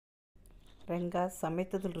ரெங்கா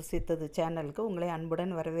சமைத்ததில் ருசித்தது சேனலுக்கு உங்களை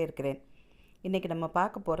அன்புடன் வரவேற்கிறேன். இன்றைக்கி நம்ம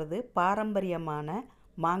பார்க்க போகிறது பாரம்பரியமான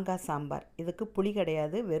மாங்காய் சாம்பார். இதுக்கு புளி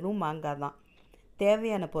கிடையாது, வெறும் மாங்காய் தான்.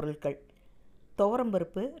 தேவையான பொருட்கள்: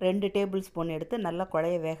 துவரம்பருப்பு 2 டேபிள் ஸ்பூன் எடுத்து நல்லா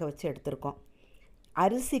குழைய வேக வச்சு எடுத்துருக்கோம்.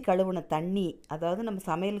 அரிசி கழுவுன தண்ணி, அதாவது நம்ம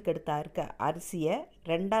சமையலுக்கு இருக்க அரிசியை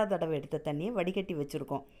 2வது தடவை எடுத்த தண்ணியை வடிகட்டி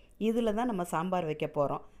வச்சுருக்கோம். இதில் தான் நம்ம சாம்பார் வைக்க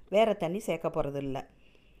போகிறோம், வேறு தண்ணி சேர்க்க போகிறது இல்லை.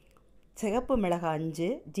 சிகப்பு மிளகாய் 5,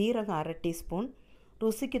 ஜீரகம் 1/2 டீஸ்பூன்,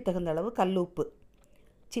 ருசிக்கு தகுந்த அளவு கல்லுப்பு,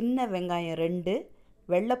 சின்ன வெங்காயம் 2,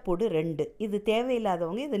 வெள்ளைப்பூடு 2. இது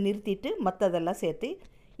தேவையில்லாதவங்க இதை நிறுத்திட்டு மற்றதெல்லாம் சேர்த்து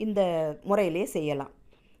இந்த முறையிலே செய்யலாம்.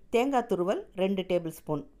 தேங்காய் துருவல் 2 டேபிள்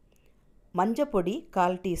ஸ்பூன், மஞ்சப்பொடி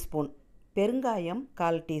 1/4 டீஸ்பூன், பெருங்காயம்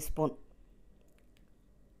 1/4 டீஸ்பூன்,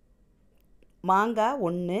 மாங்காய்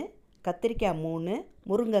 1, கத்திரிக்காய் 3,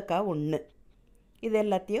 முருங்கைக்காய் 1. இது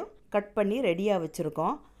எல்லாத்தையும் கட் பண்ணி ரெடியாக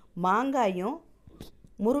வச்சுருக்கோம். மாங்காயும்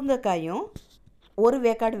முருங்கைக்காயும் 1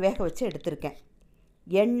 வேக்காடு வேக வச்சு எடுத்திருக்கேன்.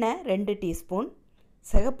 எண்ணெய் 2 டீஸ்பூன்,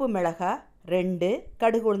 சிகப்பு மிளகாய் 2,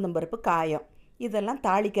 கடுகு உளுந்தம்பருப்பு காயம், இதெல்லாம்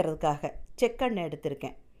தாளிக்கிறதுக்காக செக்கெண்ணெய்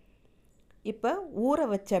எடுத்திருக்கேன். இப்போ ஊற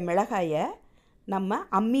வச்ச மிளகாயை நம்ம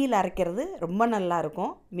அம்மியில் அரைக்கிறது ரொம்ப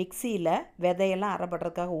நல்லாயிருக்கும். மிக்சியில் விதையெல்லாம்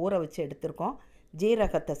அரைப்படுறதுக்காக ஊற வச்சு எடுத்திருக்கோம்.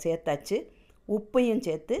 ஜீரகத்தை சேர்த்தாச்சு, உப்பையும்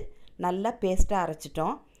சேர்த்து நல்லா பேஸ்ட்டாக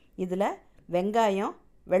அரைச்சிட்டோம். இதில் வெங்காயம்,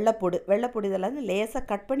 வெள்ளைப்பொடி இதெல்லாம் லேசாக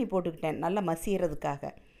கட் பண்ணி போட்டுக்கிட்டேன், நல்லா மசிகிறதுக்காக.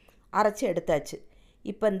 அரைச்சி எடுத்தாச்சு.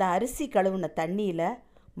 இப்போ இந்த அரிசி கழுவுன தண்ணியில்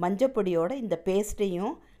மஞ்சப்பொடியோடு இந்த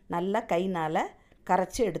பேஸ்ட்டையும் நல்லா கைனால்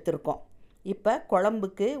கரைச்சி எடுத்துருக்கோம். இப்போ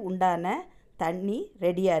குழம்புக்கு உண்டான தண்ணி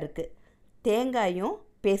ரெடியாக இருக்குது. தேங்காயும்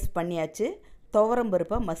பேஸ்ட் பண்ணியாச்சு,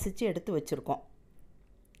 துவரம்பருப்பை மசித்து எடுத்து வச்சுருக்கோம்.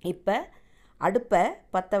 இப்போ அடுப்பை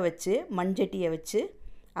பற்ற வச்சு மண்சட்டியை வச்சு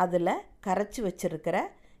அதில் கரைச்சி வச்சுருக்கிற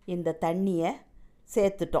இந்த தண்ணியை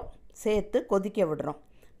சேர்த்து கொதிக்க விடுறோம்.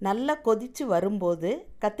 நல்லா கொதித்து வரும்போது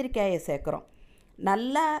கத்திரிக்காயை சேர்க்குறோம்.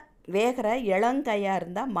 நல்லா வேகிற இளங்காயாக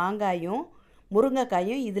இருந்தால் மாங்காயும்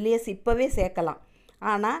முருங்கைக்காயும் இதிலே இப்போவே சேர்க்கலாம்.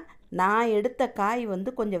 ஆனால் நான் எடுத்த காய்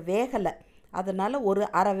கொஞ்சம் வேகலை, அதனால் ஒரு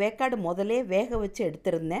 1/2 வேக்காடு முதலே வேக வச்சு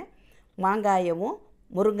எடுத்திருந்தேன். மாங்காயவும்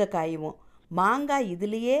முருங்கைக்காயும் மாங்காய்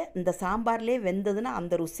இதுலேயே இந்த சாம்பார்லேயே வெந்ததுன்னா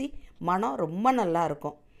அந்த ருசி மனம் ரொம்ப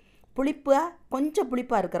நல்லாயிருக்கும். கொஞ்சம்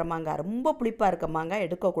புளிப்பாக இருக்கிற மாங்காய், ரொம்ப புளிப்பாக இருக்க மாங்காய்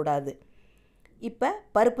எடுக்கக்கூடாது. இப்போ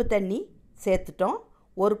பருப்பு தண்ணி சேர்த்துட்டோம்.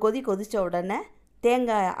 ஒரு கொதித்த உடனே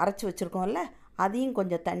தேங்காய் அரைச்சி வச்சுருக்கோம்ல, அதையும்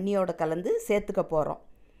கொஞ்சம் தண்ணியோடு கலந்து சேர்த்துக்க போகிறோம்.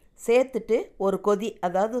 சேர்த்துட்டு ஒரு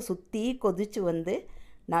அதாவது சுற்றி கொதித்து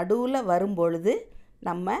நடுவில் வரும்பொழுது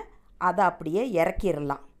நம்ம அதை அப்படியே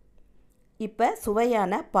இறக்கிடலாம். இப்போ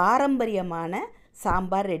சுவையான பாரம்பரியமான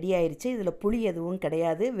சாம்பார் ரெடி ஆயிடுச்சு. இதில் புளி எதுவும்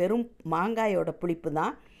கிடையாது, வெறும் மாங்காயோட புளிப்பு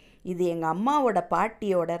தான். இது எங்கள் அம்மாவோட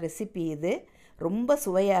பாட்டியோட ரெசிபி. இது ரொம்ப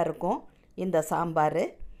சுவையாக இருக்கும் இந்த சாம்பார்.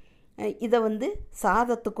 இதை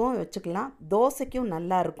சாதத்துக்கும் வச்சுக்கலாம், தோசைக்கும்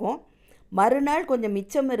நல்லாயிருக்கும். மறுநாள் கொஞ்சம்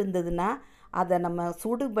மிச்சம் இருந்ததுன்னா அதை நம்ம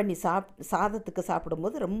சூடு பண்ணி சாதத்துக்கு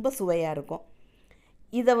சாப்பிடும்போது ரொம்ப சுவையாக இருக்கும்.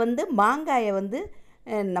 இதை மாங்காயை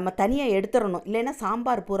நம்ம தனியாக எடுத்துடணும், இல்லைன்னா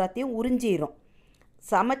சாம்பார் பூராத்தையும் உறிஞ்சிடும்.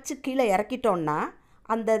 சமைச்சு கீழே இறக்கிட்டோன்னா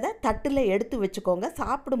அந்த இதை தட்டில் எடுத்து வச்சுக்கோங்க,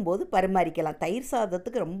 சாப்பிடும்போது பரிமாறிக்கலாம். தயிர்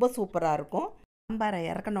சாதத்துக்கு ரொம்ப சூப்பராக இருக்கும். சாம்பாரை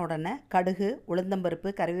இறக்கின உடனே கடுகு, உளுந்தம்பருப்பு,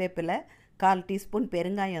 கறிவேப்பிலை, 1/4 டீஸ்பூன்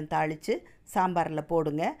பெருங்காயம் தாளித்து சாம்பாரில்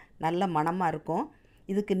போடுங்க, நல்ல மணமாக இருக்கும்.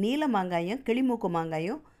 இதுக்கு நீல மாங்காயும் கிளிமூக்கு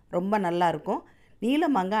மாங்காயும் ரொம்ப நல்லாயிருக்கும். நீல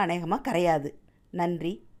மாங்காய் அநேகமாக கரையாது.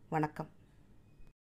 நன்றி, வணக்கம்.